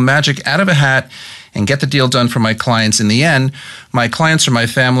to pull magic out of a hat and get the deal done for my clients. In the end, my clients are my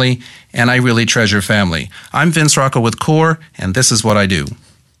family, and I really treasure family. I'm Vince Rocco with CORE, and this is what I do.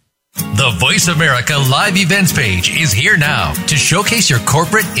 The Voice America Live Events page is here now to showcase your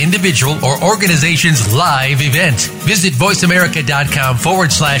corporate, individual, or organization's live event. Visit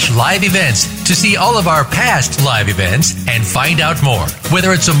voiceamerica.com/live events to see all of our past live events and find out more.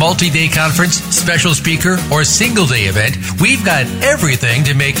 Whether it's a multi-day conference, special speaker, or single-day event, we've got everything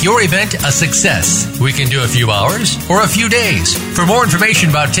to make your event a success. We can do a few hours or a few days. For more information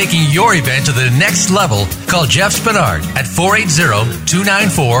about taking your event to the next level, call Jeff Spinard at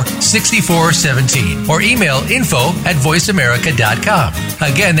 480-294-6417 or email info@voiceamerica.com.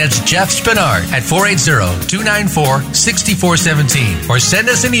 Again, that's Jeff Spinard at 480-294-6417 or send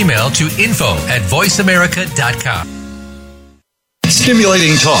us an email to info@voiceamerica.com.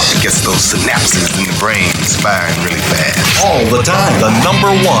 Stimulating talk gets those synapses in the brain firing really fast. All the time. The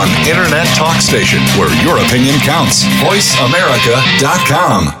 #1 Internet talk station where your opinion counts.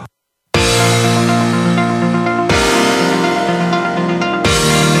 VoiceAmerica.com.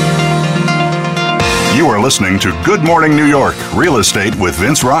 You are listening to Good Morning New York, Real Estate with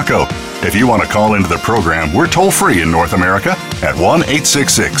Vince Rocco. If you want to call into the program, we're toll-free in North America at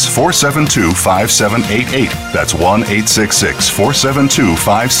 1-866-472-5788. That's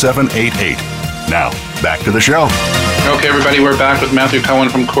 1-866-472-5788. Now, back to the show. Okay, everybody, we're back with Matthew Cohen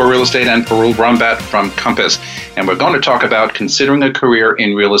from CORE Real Estate and Parul Brumbat from Compass. And we're going to talk about considering a career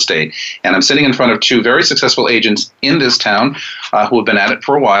in real estate. And I'm sitting in front of 2 very successful agents in this town who have been at it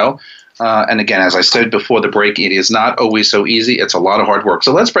for a while. And again, as I said before the break, it is not always so easy. It's a lot of hard work.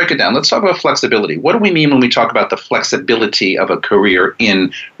 So let's break it down. Let's talk about flexibility. What do we mean when we talk about the flexibility of a career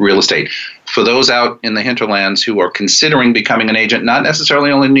in real estate? For those out in the hinterlands who are considering becoming an agent, not necessarily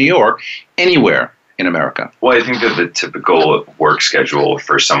only in New York, anywhere in America. Well, I think that the typical work schedule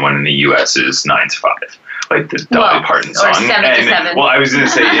for someone in the U.S. is 9 to 5. Like the Dolly Parton song. Or 7 to 7. Well, I was going to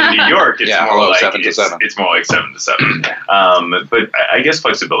say in New York, it's more like 7 to 7. It's more like 7 to 7. But I guess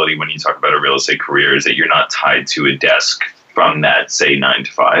flexibility when you talk about a real estate career is that you're not tied to a desk from that, say, 9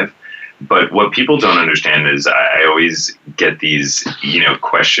 to 5. But what people don't understand is I always get these,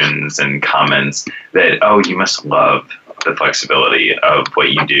 questions and comments that, oh, you must love the flexibility of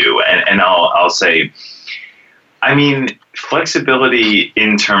what you do. And I'll say, I mean, flexibility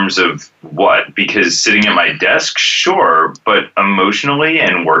in terms of what? Because sitting at my desk, sure, but emotionally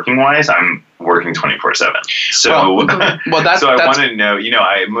and working-wise, I'm working 24/7. So, I want to know.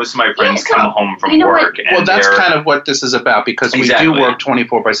 Most of my friends come home from work. And that's kind of what this is about, because we do work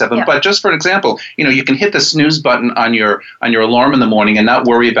 24/7. Yeah. But just for example, you can hit the snooze button on your alarm in the morning and not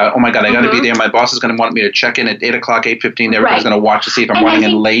worry about, oh my God, I got to be there. My boss is going to want me to check in at 8:00, 8:15. Everybody's going to watch to see if I'm running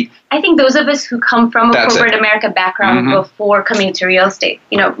in late. I think those of us who come from a corporate America background before coming to real estate,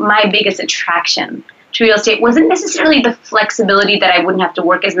 my biggest attraction to real estate wasn't necessarily the flexibility that I wouldn't have to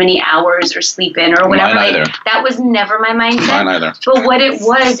work as many hours or sleep in or whatever. That was never my mindset. Mine either. But what it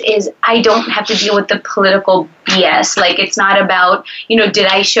was is I don't have to deal with the political BS. Like, it's not about, did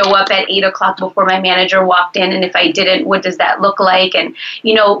I show up at 8 o'clock before my manager walked in? And if I didn't, what does that look like? And,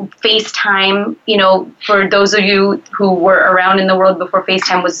 FaceTime, for those of you who were around in the world before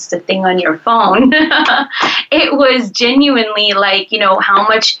FaceTime was just a thing on your phone, it was genuinely like, how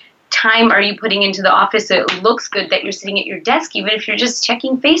much time are you putting into the office so it looks good that you're sitting at your desk, even if you're just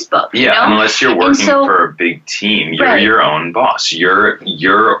checking Facebook? Unless you're working for a big team, you're your own boss.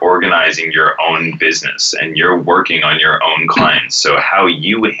 You're organizing your own business and you're working on your own clients. So how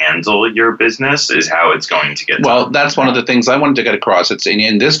you handle your business is how it's going to get done. That's one of the things I wanted to get across.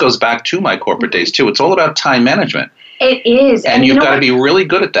 And this goes back to my corporate days too. It's all about time management. It is. And you've got to be really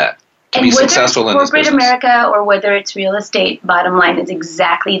good at that. And whether it's corporate America or whether it's real estate, bottom line is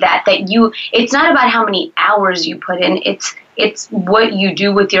exactly that. It's not about how many hours you put in. It's what you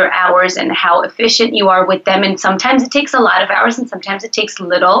do with your hours and how efficient you are with them. And sometimes it takes a lot of hours and sometimes it takes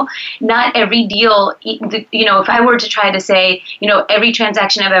little. Not every deal, if I were to try to say, every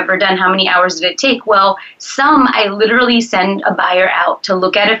transaction I've ever done, how many hours did it take? Well, some I literally send a buyer out to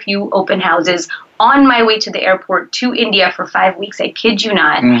look at a few open houses on my way to the airport to India for 5 weeks. I kid you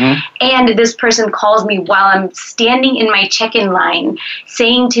not. Mm-hmm. And this person calls me while I'm standing in my check-in line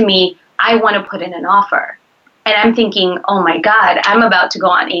saying to me, I want to put in an offer. And I'm thinking, oh my God, I'm about to go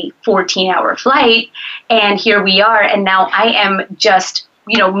on a 14-hour flight. And here we are. And now I am just,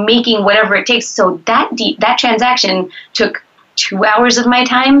 making whatever it takes. So that transaction took 2 hours of my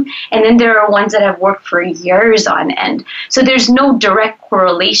time. And then there are ones that I've worked for years on end. So there's no direct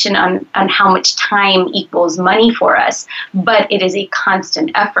correlation on how much time equals money for us, but it is a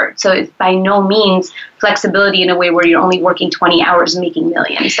constant effort. So it's by no means flexibility in a way where you're only working 20 hours and making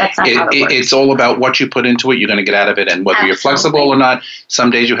millions. That's not how it works. It's all about what you put into it, you're going to get out of it, and whether you're flexible or not.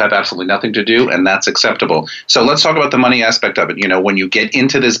 Some days you have absolutely nothing to do, and that's acceptable. So let's talk about the money aspect of it. When you get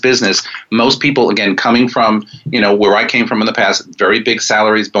into this business, most people, again, coming from, where I came from in the past, very big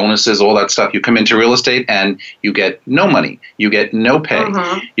salaries, bonuses, all that stuff. You come into real estate and you get no money. You get no pay.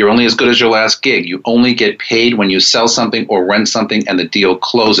 Mm-hmm. You're only as good as your last gig. You only get paid when you sell something or rent something and the deal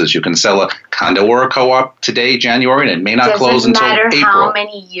closes. You can sell a condo or a co-op today, January, and it may not close until April. Doesn't matter how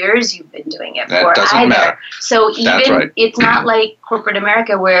many years you've been doing it for either. That doesn't matter. So it's not like corporate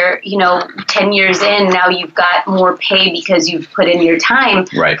America where, 10 years in, now you've got more pay because you've put in your time.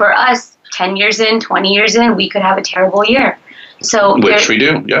 Right. For us, 10 years in, 20 years in, we could have a terrible year. Which we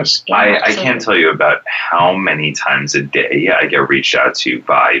do, yes. Yeah, I can't tell you about how many times a day I get reached out to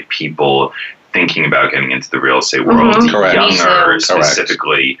by people thinking about getting into the real estate world, younger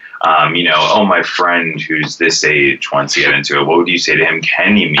specifically. My friend who's this age wants to get into it. What would you say to him?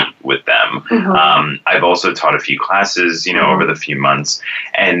 Can you meet with them? Mm-hmm. I've also taught a few classes, over the few months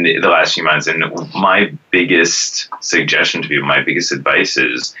and the last few months. And my biggest suggestion to people, my biggest advice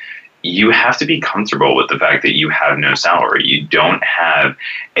is, you have to be comfortable with the fact that you have no salary. You don't have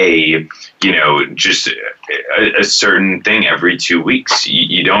just a certain thing every 2 weeks.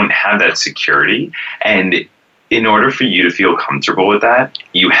 You don't have that security. And in order for you to feel comfortable with that,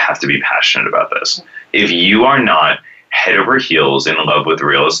 you have to be passionate about this. If you are not head over heels in love with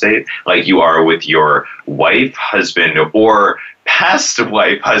real estate, like you are with your wife, husband, or past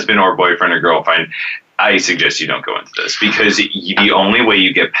wife, husband, or boyfriend or girlfriend, I suggest you don't go into this, because the only way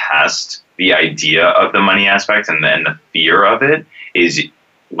you get past the idea of the money aspect and then the fear of it is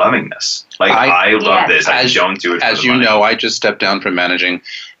loving this. Like, I love this. I don't do it for as the money. I just stepped down from managing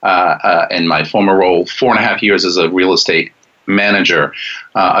in my former role 4.5 years as a real estate manager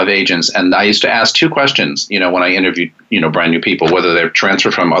of agents. And I used to ask two questions, when I interviewed, brand new people, whether they're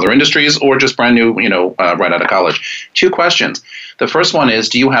transferred from other industries or just brand new, right out of college. Two questions. The first one is,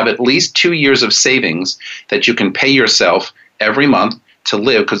 do you have at least 2 years of savings that you can pay yourself every month to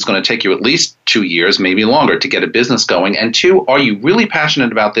live, because it's going to take you at least 2 years, maybe longer, to get a business going? And two, are you really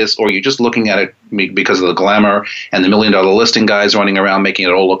passionate about this, or are you just looking at it because of the glamour and the $1 million listing guys running around making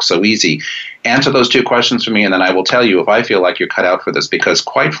it all look so easy? Answer those two questions for me, and then I will tell you if I feel like you're cut out for this, because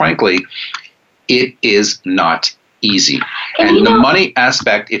quite frankly, it is not easy. And the money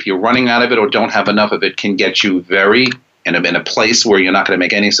aspect, if you're running out of it or don't have enough of it, can get you very in a place where you're not going to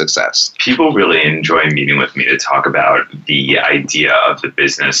make any success. People really enjoy meeting with me to talk about the idea of the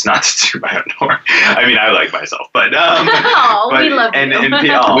business, not to do my own work. I mean, I like myself, but we love you.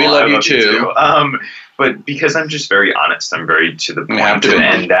 We love you too. But because I'm just very honest, I'm very to the point,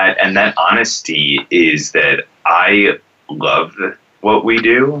 and that honesty is that I love what we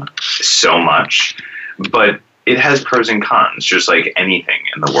do so much, but it has pros and cons, just like anything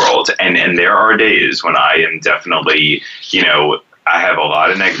in the world. And there are days when I am definitely, I have a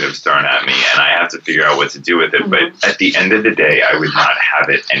lot of negatives thrown at me and I have to figure out what to do with it. But at the end of the day, I would not have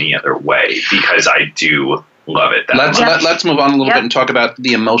it any other way because I do love it. Let's move on a little bit and talk about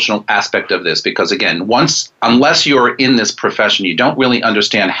the emotional aspect of this, because again, unless you're in this profession, you don't really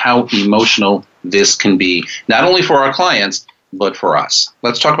understand how emotional this can be, not only for our clients, but for us.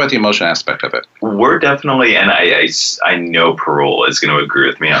 Let's talk about the emotional aspect of it. We're definitely, and I know Parole is going to agree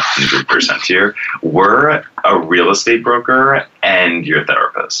with me 100% here, we're a real estate broker and your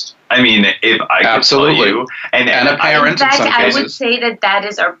therapist. I mean, if I could tell you, and a parent in fact, in some cases. I would say that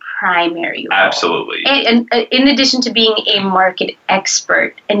is our primary role. Absolutely. And in addition to being a market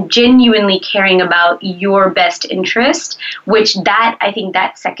expert and genuinely caring about your best interest, which I think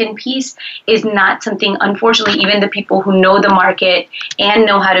that second piece is not something, unfortunately, even the people who know the market and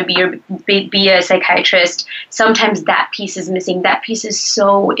know how to be a psychiatrist, sometimes that piece is missing. That piece is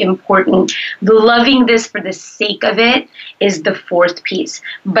so important. Loving this for the sake of it is the fourth piece.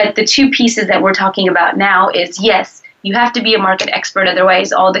 But the two pieces that we're talking about now is, yes, you have to be a market expert,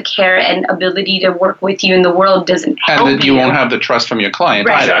 otherwise all the care and ability to work with you in the world doesn't help you. And you won't have the trust from your client.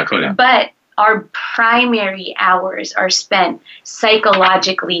 Right. Exactly. But our primary hours are spent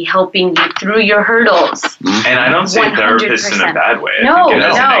psychologically helping you through your hurdles. And I don't say 100%. Therapist in a bad way. No, I think it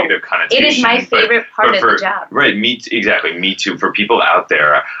has a negative connotation. It is my favorite part of the job. Right, me too. For people out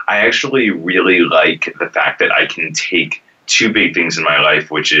there, I actually really like the fact that I can take two big things in my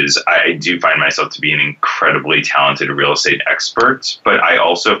life, which is I do find myself to be an incredibly talented real estate expert, but I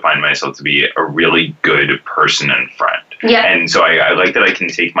also find myself to be a really good person and friend. Yeah. And so I like that I can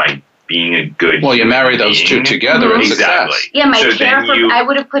take my being a good you marry those two together. Exactly. Yeah, I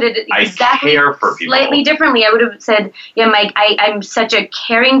would have put it exactly slightly differently. I would have said, I'm such a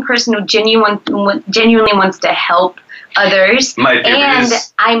caring person who genuinely wants to help others, and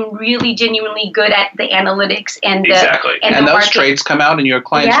I'm really genuinely good at the analytics and and those traits come out, and your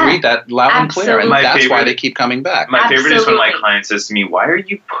clients read that loud and clear, and that's why they keep coming back. My favorite is when my client says to me, "Why are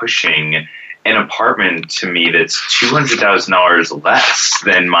you pushing an apartment to me that's $200,000 less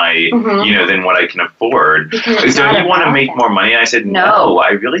than my, than what I can afford? Don't you want to make more money?" And I said, "No, I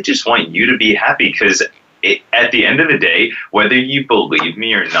really just want you to be happy because." At the end of the day, whether you believe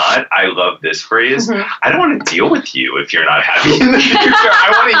me or not, I love this phrase. I don't want to deal with you if you're not happy in the future. I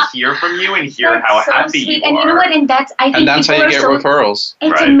want to hear from you and hear how happy you are. And you know what? And that's how you get referrals.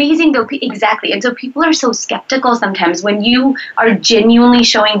 It's amazing though. Exactly. And so people are so skeptical sometimes when you are genuinely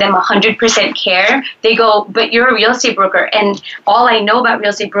showing them 100% care. They go, "But you're a real estate broker, and all I know about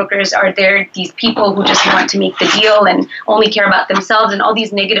real estate brokers are these people who just want to make the deal and only care about themselves," and all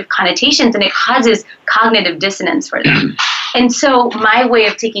these negative connotations, and it causes cognitive dissonance for them. And so my way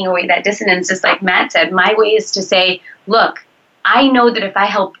of taking away that dissonance, just like Matt said, my way is to say, look, I know that if I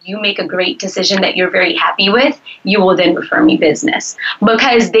help you make a great decision that you're very happy with, you will then refer me business,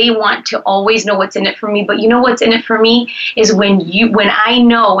 because they want to always know what's in it for me. But you know what's in it for me is when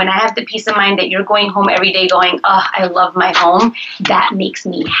I have the peace of mind that you're going home every day going, "Oh, I love my home," that makes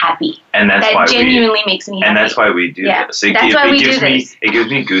me happy. And that's that why genuinely makes me happy. And that's why we do this. It gives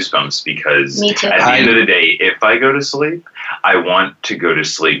me goosebumps because at the end of the day, if I go to sleep, I want to go to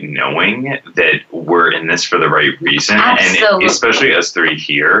sleep knowing that we're in this for the right reason. Absolutely. And especially us three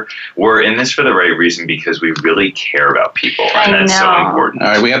here, we're in this for the right reason because we really care about people. And that's so important. All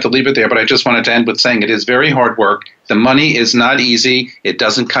right, we have to leave it there, but I just wanted to end with saying it is very hard work. The money is not easy. It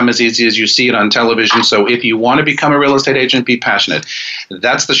doesn't come as easy as you see it on television. So if you want to become a real estate agent, be passionate.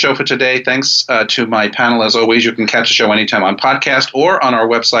 That's the show for today. Thanks to my panel. As always, you can catch the show anytime on podcast or on our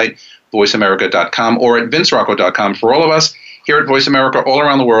website, voiceamerica.com, or at vincerocco.com. For all of us here at Voice America all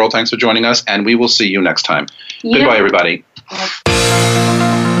around the world, thanks for joining us, and we will see you next time. Goodbye, everybody.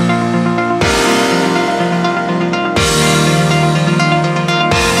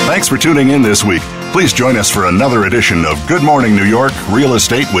 Thanks for tuning in this week. Please join us for another edition of Good Morning New York Real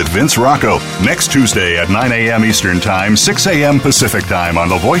Estate with Vince Rocco next Tuesday at 9 a.m. Eastern Time, 6 a.m. Pacific Time on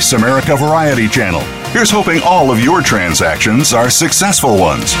the Voice America Variety Channel. Here's hoping all of your transactions are successful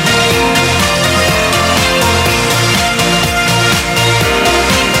ones.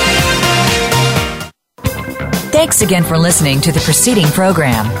 Thanks Thanks again for listening to the preceding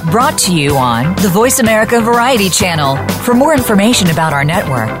program, brought to you on the Voice America Variety Channel. For more information about our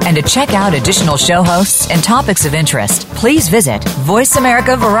network and to check out additional show hosts and topics of interest, please visit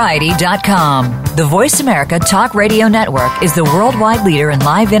VoiceAmericaVariety.com. The Voice America Talk Radio Network is the worldwide leader in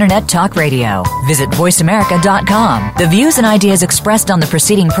live Internet talk radio. Visit VoiceAmerica.com. The views and ideas expressed on the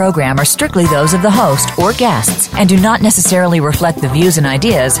preceding program are strictly those of the host or guests and do not necessarily reflect the views and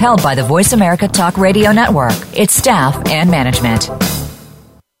ideas held by the Voice America Talk Radio Network, its staff, and management.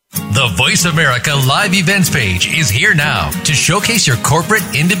 The Voice America Live Events page is here now to showcase your corporate,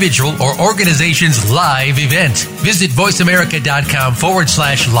 individual, or organization's live event. Visit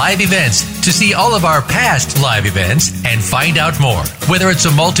voiceamerica.com/live events to see all of our past live events and find out more. Whether it's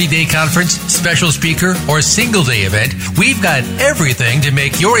a multi-day conference, special speaker, or single-day event, we've got everything to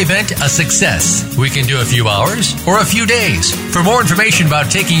make your event a success. We can do a few hours or a few days. For more information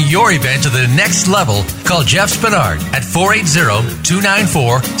about taking your event to the next level, call Jeff Spinard at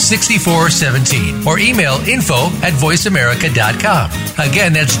 480-294-6417 or email info@voiceamerica.com.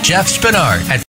 Again, that's Jeff Spinard at